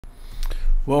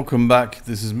Welcome back.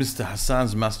 This is Mr.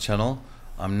 Hassan's Maths channel.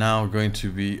 I'm now going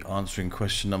to be answering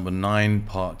question number 9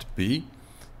 part B.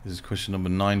 This is question number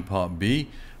 9 part B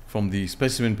from the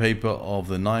specimen paper of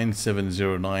the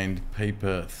 9709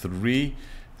 paper 3.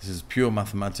 This is pure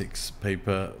mathematics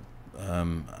paper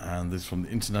and this is from the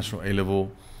International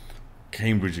A-Level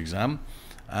Cambridge exam.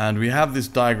 And we have this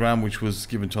diagram which was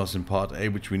given to us in part A,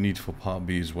 which we need for part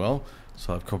B as well.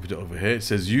 So I've copied it over here. It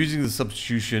says, using the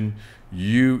substitution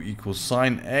u equals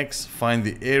sine x, find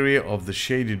the area of the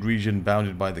shaded region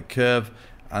bounded by the curve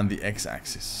and the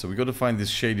x-axis. So we've got to find this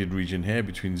shaded region here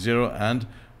between 0 and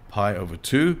pi over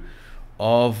 2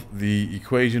 of the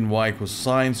equation y equals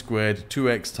sine squared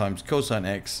 2x times cosine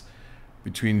x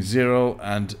between 0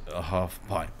 and a half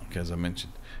pi, okay, as I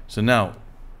mentioned. So now,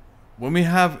 when we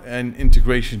have an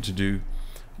integration to do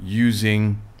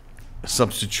using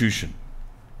substitution,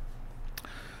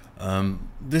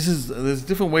 there's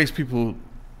different ways people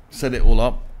set it all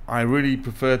up. I really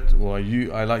prefer,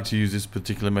 I like to use this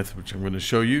particular method, which I'm going to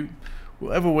show you.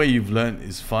 Whatever way you've learned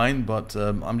is fine, but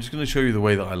I'm just going to show you the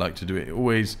way that I like to do it. It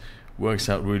always works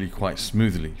out really quite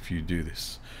smoothly if you do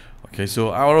this. Okay,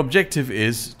 so our objective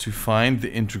is to find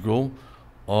the integral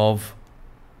of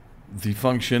the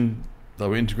function that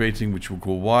we're integrating, which we'll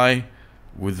call y,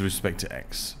 with respect to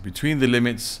x, between the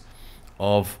limits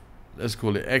of, let's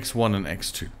call it x1 and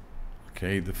x2.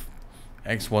 Okay, the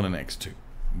x1 and x2.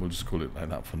 We'll just call it like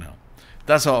that for now.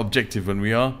 That's our objective when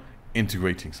we are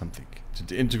integrating something,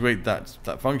 to integrate that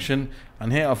function.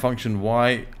 And here our function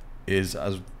y is,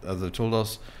 as they told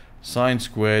us, sine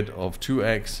squared of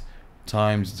 2x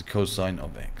times the cosine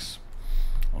of x.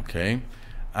 Okay,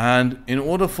 and in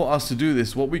order for us to do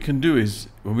this, what we can do is,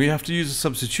 when we have to use a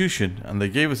substitution, and they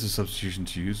gave us a substitution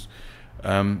to use,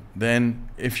 then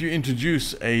if you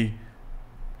introduce a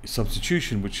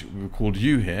substitution, which we called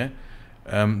u here,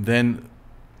 then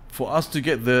for us to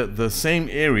get the same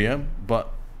area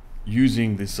but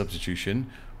using this substitution,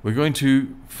 we're going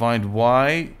to find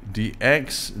y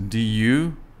dx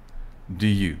du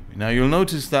du. Now you'll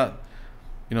notice that,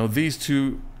 you know, these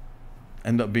two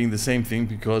end up being the same thing,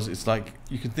 because it's like,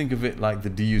 you can think of it like the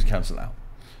du's cancel out.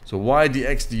 So y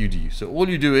dx du du. So all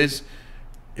you do is,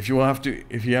 if you have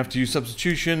to use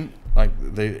substitution, like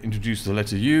they introduce the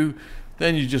letter u,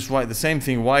 then you just write the same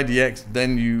thing, y dx,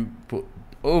 then you put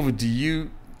over du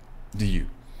du.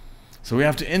 So we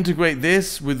have to integrate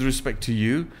this with respect to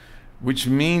u, which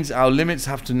means our limits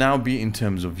have to now be in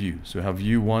terms of u. So we have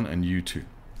u1 and u2.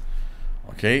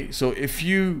 Okay, so if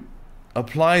you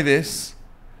apply this,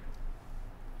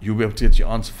 you'll be able to get your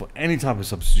answer for any type of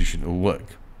substitution. It will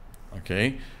work.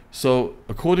 Okay, so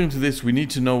according to this, we need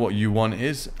to know what u1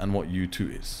 is and what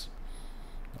u2 is.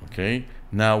 Okay,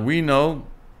 now we know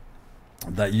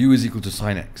that u is equal to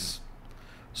sine x.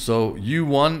 So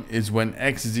u1 is when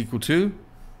x is equal to,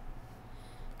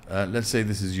 let's say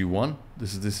this is u1,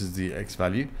 this is the x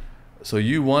value. So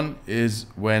u1 is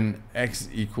when x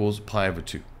equals pi over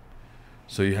 2.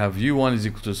 So you have u1 is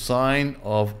equal to sine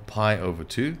of pi over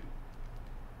 2,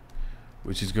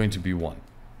 which is going to be 1.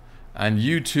 And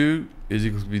u2 is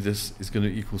equal to be this, is going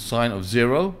to equal sine of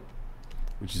 0,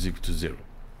 which is equal to 0.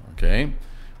 Okay,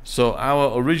 so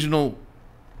our original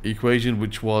equation,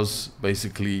 which was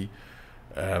basically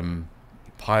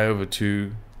pi over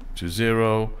 2 to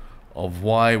 0 of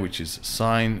y, which is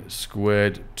sine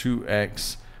squared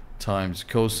 2x times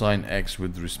cosine x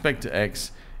with respect to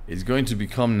x, is going to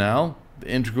become now the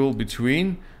integral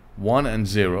between 1 and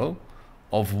 0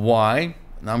 of y.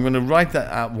 Now I'm going to write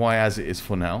that at y as it is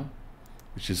for now,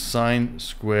 which is sine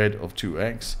squared of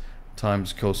 2x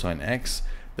times cosine x.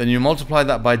 Then you multiply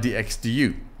that by dx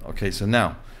du. Okay, so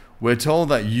now we're told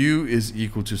that u is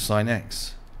equal to sine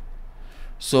x.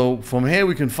 So from here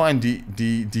we can find du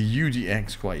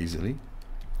dx quite easily.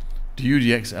 Du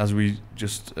dx, as we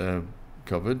just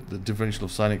covered, the differential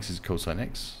of sine x is cosine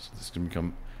x. So this can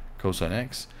become cosine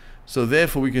x. So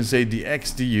therefore we can say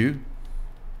dx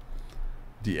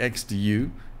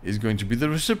du is going to be the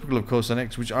reciprocal of cosine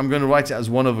x, which I'm going to write it as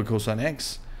 1 over cosine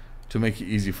x to make it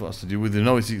easy for us to do with. We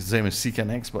know it's the same as secant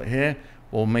x, but here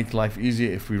we'll make life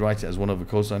easier if we write it as 1 over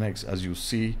cosine x, as you'll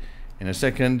see in a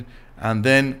second. And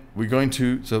then we're going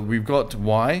to, so we've got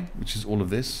y, which is all of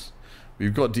this.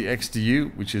 We've got dx du,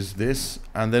 which is this,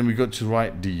 and then we've got to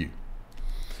write du.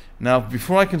 Now,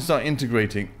 before I can start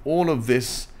integrating, all of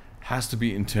this has to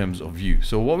be in terms of u.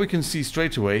 So what we can see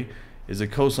straight away is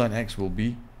that cosine x will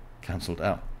be cancelled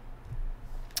out.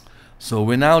 So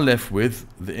we're now left with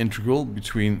the integral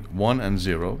between 1 and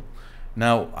 0.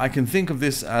 Now I can think of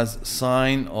this as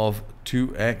sine of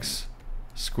 2x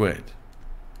squared.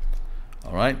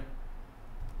 Alright,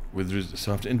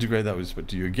 so I have to integrate that with respect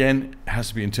to u. Again, it has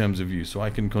to be in terms of u. So I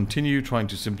can continue trying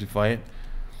to simplify it.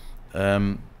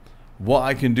 What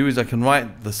I can do is I can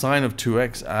write the sine of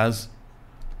 2x as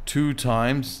 2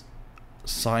 times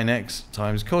sine x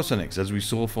times cosine x, as we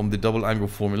saw from the double angle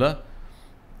formula.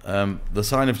 The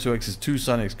sine of 2x is 2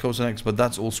 sine x cosine x, but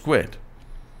that's all squared.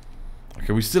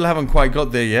 Okay, we still haven't quite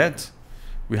got there yet.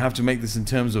 We have to make this in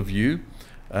terms of u.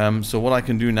 So what I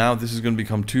can do now, this is going to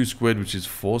become 2 squared, which is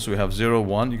 4. So we have 0,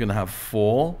 1. You're going to have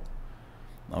 4.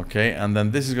 Okay, and then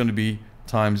this is going to be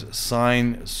times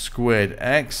sine squared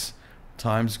x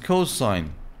times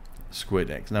cosine squared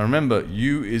x. Now remember,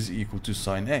 u is equal to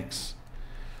sine x.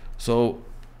 So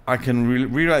I can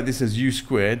rewrite this as u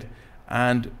squared,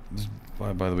 and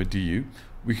by the way, du.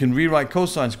 We can rewrite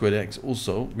cosine squared x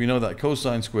also. We know that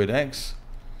cosine squared x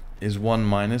is 1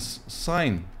 minus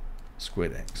sine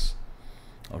squared x.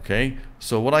 Okay,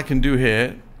 so what I can do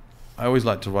here, I always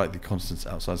like to write the constants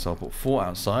outside, so I'll put 4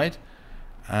 outside,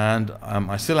 and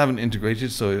I still haven't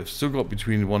integrated, so I've still got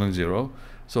between 1 and 0.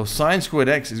 So sine squared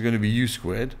x is going to be u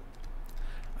squared,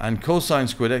 and cosine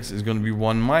squared x is going to be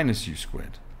 1 minus u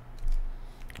squared.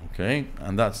 Okay,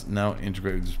 and that's now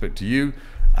integrated with respect to u,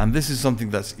 and this is something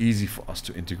that's easy for us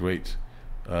to integrate.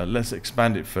 Let's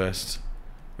expand it first.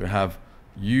 We have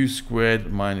u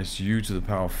squared minus u to the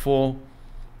power of 4,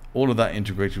 all of that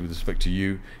integrated with respect to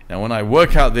u. Now when I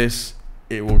work out this,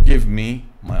 it will give me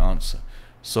my answer.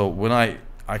 So when I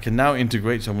can now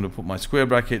integrate, so I'm going to put my square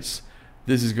brackets.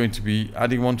 This is going to be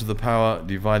adding 1 to the power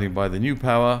dividing by the new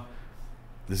power.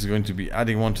 This is going to be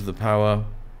adding 1 to the power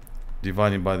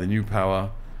dividing by the new power,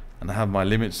 and I have my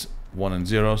limits 1 and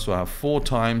 0, so I have 4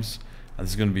 times, and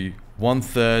this is going to be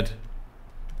 1/3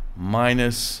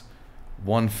 minus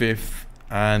 1/5,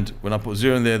 and when I put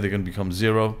 0 in there, they're going to become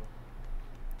 0.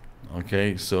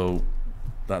 Okay, so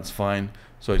that's fine.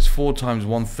 So it's 4 times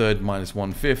 1/3 minus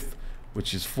 1/5,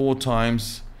 which is 4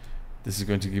 times, this is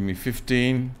going to give me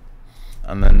 15,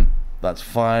 and then that's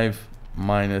 5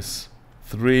 minus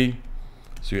 3,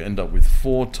 so you end up with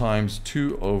 4 times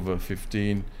 2 over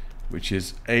 15, which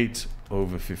is 8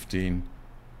 over 15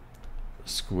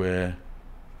 square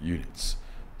units.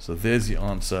 So there's the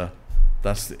answer.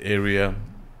 That's the area,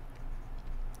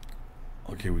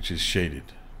 okay, which is shaded.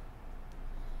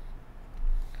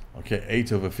 Okay,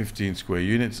 8 over 15 square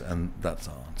units, and that's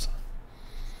our answer.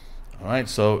 Alright,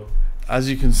 so as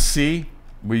you can see,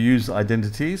 we use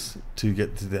identities to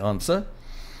get to the answer,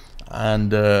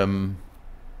 and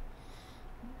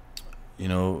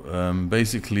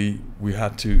basically we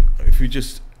had to, if you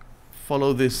just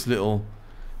follow this little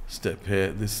step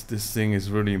here, this thing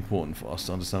is really important for us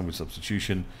to understand with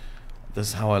substitution.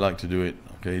 That's how I like to do it.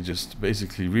 Okay, just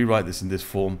basically rewrite this in this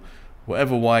form.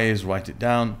 Whatever y is, write it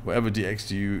down. Whatever dx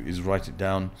du is, write it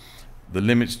down. The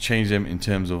limits, change them in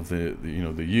terms of the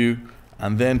u,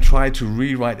 and then try to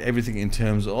rewrite everything in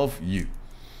terms of u.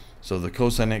 So the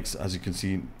cosine x, as you can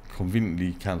see,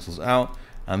 conveniently cancels out,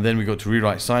 and then we got to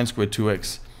rewrite sine squared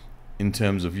 2x in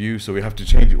terms of u, so we have to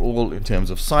change it all in terms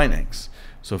of sine x.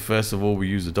 So first of all, we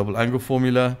use the double angle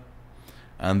formula,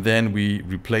 and then we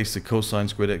replace the cosine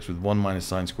squared x with 1 minus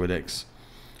sine squared x.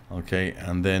 Okay,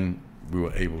 and then we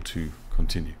were able to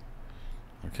continue.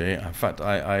 Okay, in fact,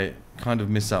 I kind of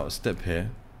missed out a step here.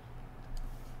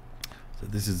 So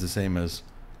this is the same as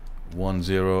 1,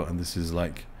 0, and this is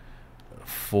like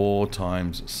 4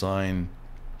 times sine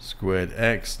squared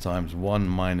x times 1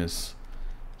 minus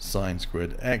sine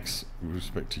squared x with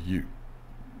respect to u.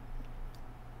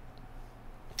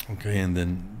 Okay, and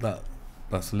then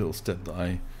that's a little step that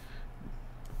I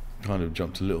kind of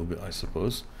jumped a little bit, I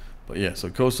suppose. But yeah, so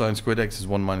cosine squared x is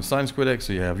 1 minus sine squared x,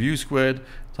 so you have u squared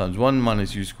times 1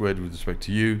 minus u squared with respect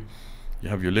to u. You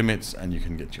have your limits, and you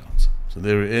can get your answer. So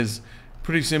there it is.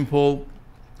 Pretty simple.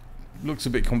 Looks a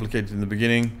bit complicated in the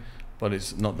beginning, but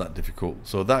it's not that difficult.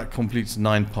 So that completes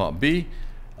 9 part B.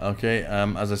 Okay,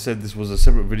 as I said, this was a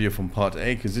separate video from part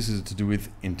A, because this is to do with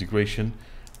integration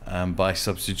by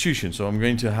substitution. So I'm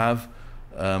going to have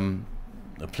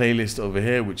a playlist over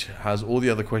here which has all the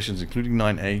other questions, including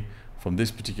 9A, from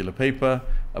this particular paper.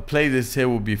 A playlist here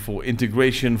will be for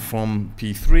integration from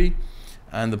P3,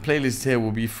 and the playlist here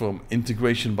will be from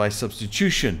integration by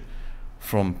substitution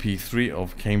from P3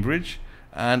 of Cambridge.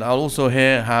 And I'll also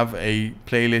here have a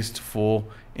playlist for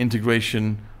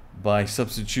integration by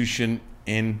substitution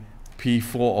in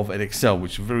P4 of Edexcel,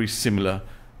 which is a very similar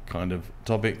kind of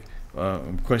topic.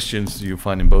 Questions you'll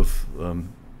find in both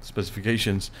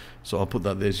specifications, so I'll put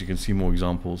that there so you can see more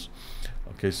examples.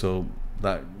 Okay, so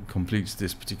that completes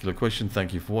this particular question.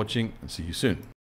 Thank you for watching, and see you soon.